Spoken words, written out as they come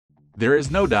There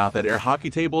is no doubt that air hockey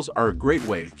tables are a great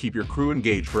way to keep your crew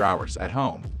engaged for hours at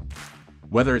home.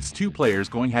 Whether it's two players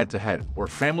going head-to-head or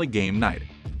family game night,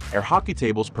 air hockey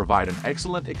tables provide an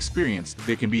excellent experience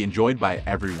that can be enjoyed by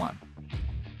everyone.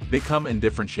 They come in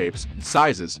different shapes and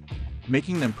sizes,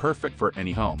 making them perfect for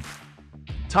any home.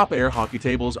 Top air hockey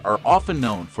tables are often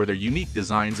known for their unique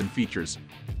designs and features,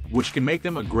 which can make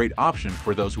them a great option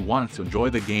for those who want to enjoy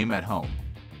the game at home.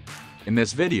 In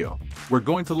this video, we're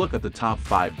going to look at the top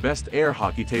 5 best air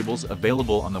hockey tables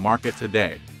available on the market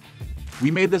today.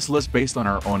 We made this list based on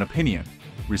our own opinion,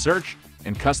 research,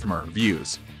 and customer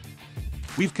reviews.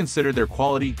 We've considered their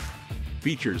quality,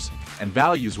 features, and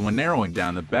values when narrowing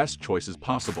down the best choices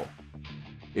possible.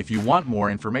 If you want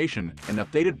more information and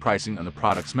updated pricing on the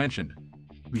products mentioned,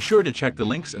 be sure to check the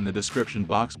links in the description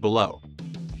box below.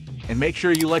 And make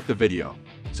sure you like the video,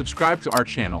 subscribe to our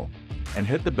channel, and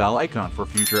hit the bell icon for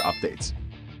future updates.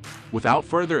 Without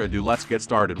further ado, let's get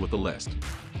started with the list.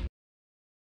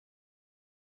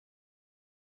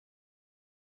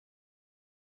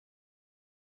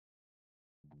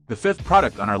 The 5th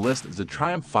product on our list is the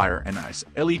Triumph Fire and Ice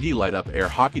LED Light-Up Air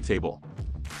Hockey Table.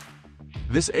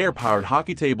 This air-powered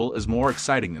hockey table is more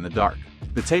exciting in the dark.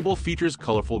 The table features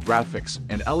colorful graphics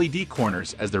and LED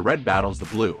corners as the red battles the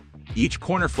blue. Each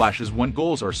corner flashes when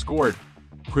goals are scored,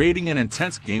 creating an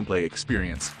intense gameplay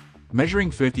experience.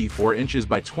 Measuring 54 inches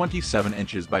by 27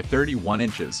 inches by 31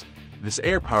 inches, this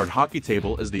air-powered hockey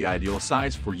table is the ideal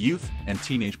size for youth and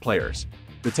teenage players.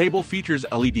 The table features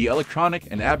LED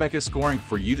electronic and abacus scoring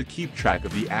for you to keep track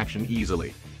of the action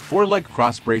easily. 4 leg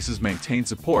cross braces maintain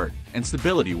support and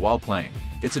stability while playing.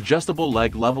 Its adjustable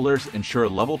leg levelers ensure a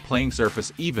level playing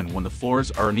surface even when the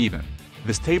floors are uneven.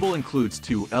 This table includes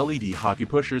 2 LED hockey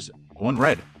pushers, 1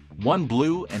 red, 1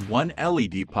 blue, and 1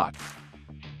 LED puck.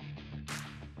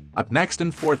 Up next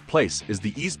in 4th place is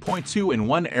the East Point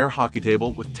 2-in-1 air hockey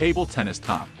table with table tennis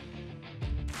top.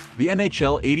 The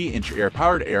NHL 80-inch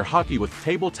air-powered air hockey with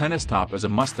table tennis top is a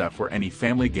must-have for any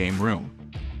family game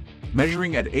room.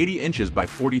 Measuring at 80 inches by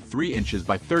 43 inches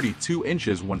by 32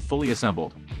 inches when fully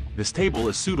assembled, this table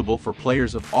is suitable for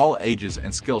players of all ages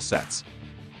and skill sets.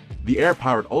 The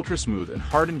air-powered ultra-smooth and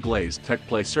hardened glazed tech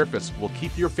play surface will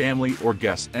keep your family or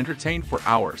guests entertained for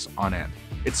hours on end.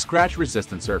 Its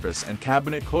scratch-resistant surface and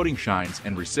cabinet coating shines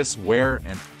and resists wear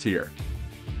and tear.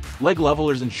 Leg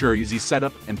levelers ensure easy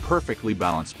setup and perfectly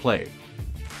balanced play.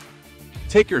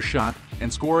 Take your shot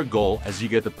and score a goal as you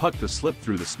get the puck to slip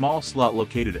through the small slot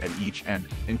located at each end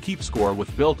and keep score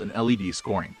with built-in LED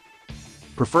scoring.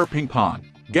 Prefer ping pong?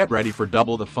 Get ready for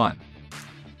double the fun.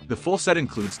 The full set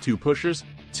includes 2 pushers,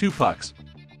 2 pucks,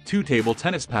 2 table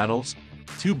tennis paddles,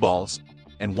 2 balls,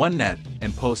 and 1 net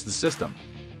and post the system.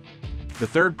 The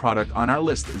 3rd product on our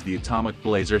list is the Atomic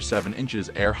Blazer 7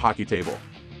 inches air hockey table.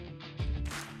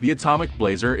 The Atomic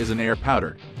Blazer is an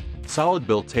air-powered,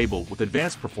 solid-built table with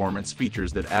advanced performance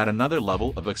features that add another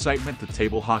level of excitement to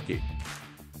table hockey.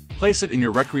 Place it in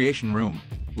your recreation room,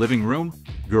 living room,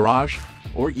 garage,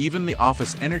 or even the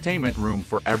office entertainment room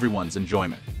for everyone's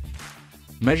enjoyment.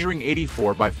 Measuring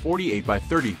 84 by 48 by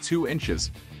 32 inches,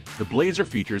 the Blazer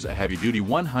features a heavy-duty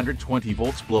 120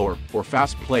 volts blower for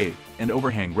fast play and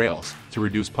overhang rails to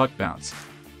reduce puck bounce.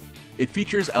 It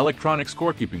features electronic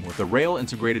scorekeeping with a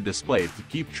rail-integrated display to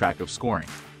keep track of scoring.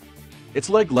 Its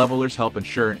leg levelers help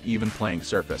ensure an even playing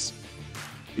surface.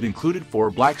 It included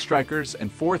 4 black strikers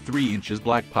and 4 3-inches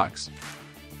black pucks.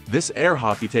 This air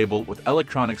hockey table with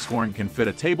electronic scoring can fit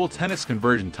a table tennis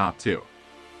conversion top too.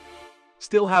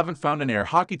 Still haven't found an air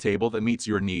hockey table that meets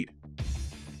your need?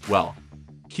 Well,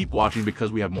 keep watching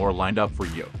because we have more lined up for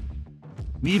you.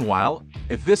 Meanwhile,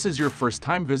 if this is your first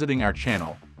time visiting our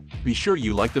channel, be sure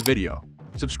you like the video,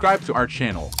 subscribe to our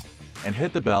channel, and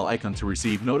hit the bell icon to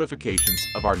receive notifications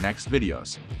of our next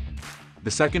videos. The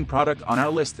 2nd product on our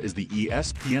list is the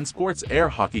ESPN Sports Air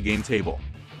Hockey Game Table.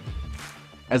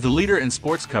 As the leader in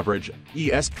sports coverage,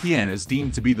 ESPN is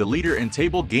deemed to be the leader in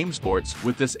table game sports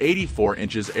with this 84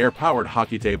 inches air-powered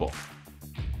hockey table.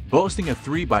 Boasting a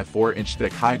 3x4 inch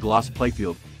thick high-gloss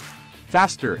playfield,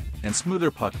 faster and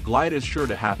smoother puck glide is sure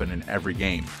to happen in every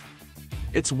game.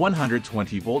 Its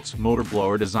 120 volts motor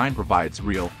blower design provides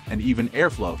real and even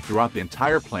airflow throughout the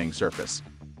entire playing surface.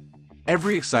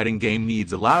 Every exciting game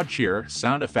needs a loud cheer,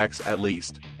 sound effects at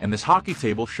least, and this hockey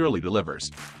table surely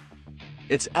delivers.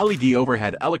 Its LED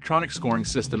overhead electronic scoring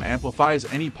system amplifies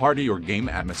any party or game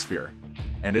atmosphere,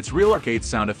 and its real arcade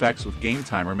sound effects with game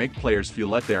timer make players feel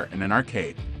like they're in an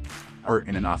arcade or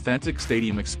in an authentic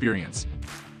stadium experience.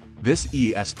 This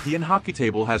ESPN hockey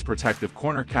table has protective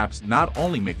corner caps not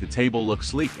only make the table look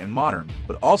sleek and modern,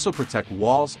 but also protect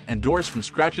walls and doors from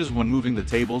scratches when moving the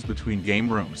tables between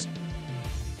game rooms.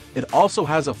 It also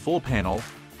has a full panel,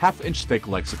 half-inch thick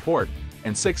leg support,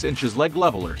 and 6 inches leg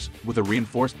levelers with a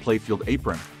reinforced playfield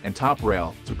apron and top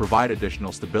rail to provide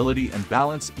additional stability and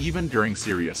balance even during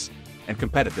serious and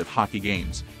competitive hockey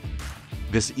games.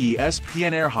 This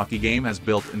ESPN Air Hockey game has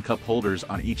built-in cup holders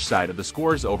on each side of the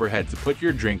scorer's overhead to put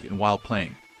your drink in while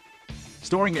playing.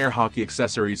 Storing air hockey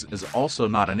accessories is also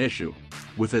not an issue,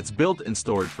 with its built-in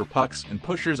storage for pucks and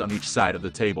pushers on each side of the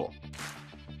table.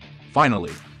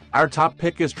 Finally, our top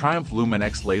pick is Triumph Lumen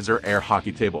X Laser Air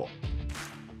Hockey Table.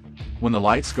 When the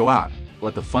lights go out,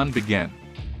 let the fun begin.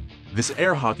 This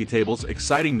air hockey table's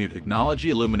exciting new technology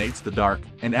illuminates the dark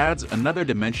and adds another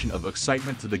dimension of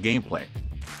excitement to the gameplay.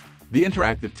 The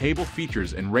interactive table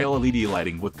features in-rail LED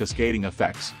lighting with cascading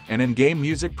effects and in-game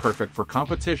music perfect for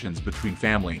competitions between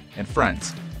family and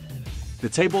friends. The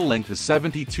table length is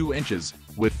 72 inches,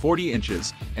 width 40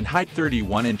 inches, and height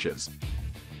 31 inches.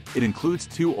 It includes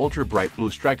 2 ultra-bright blue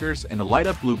strikers and a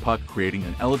light-up blue puck, creating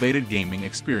an elevated gaming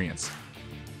experience.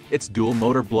 Its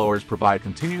dual-motor blowers provide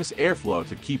continuous airflow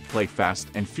to keep play fast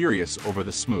and furious over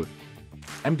the smooth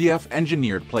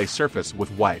MDF-engineered play surface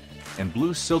with white and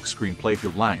blue silkscreen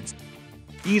playfield lines.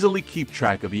 Easily keep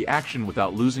track of the action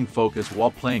without losing focus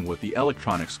while playing with the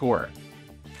electronic scorer.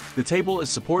 The table is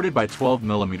supported by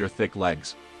 12mm thick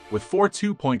legs, with 4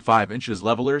 2.5 inches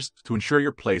levelers to ensure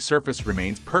your play surface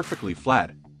remains perfectly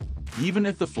flat, even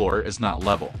if the floor is not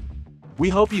level. We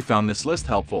hope you found this list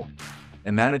helpful,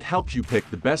 and that it helped you pick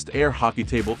the best air hockey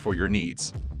table for your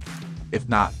needs. If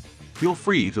not, feel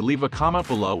free to leave a comment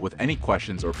below with any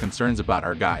questions or concerns about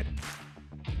our guide.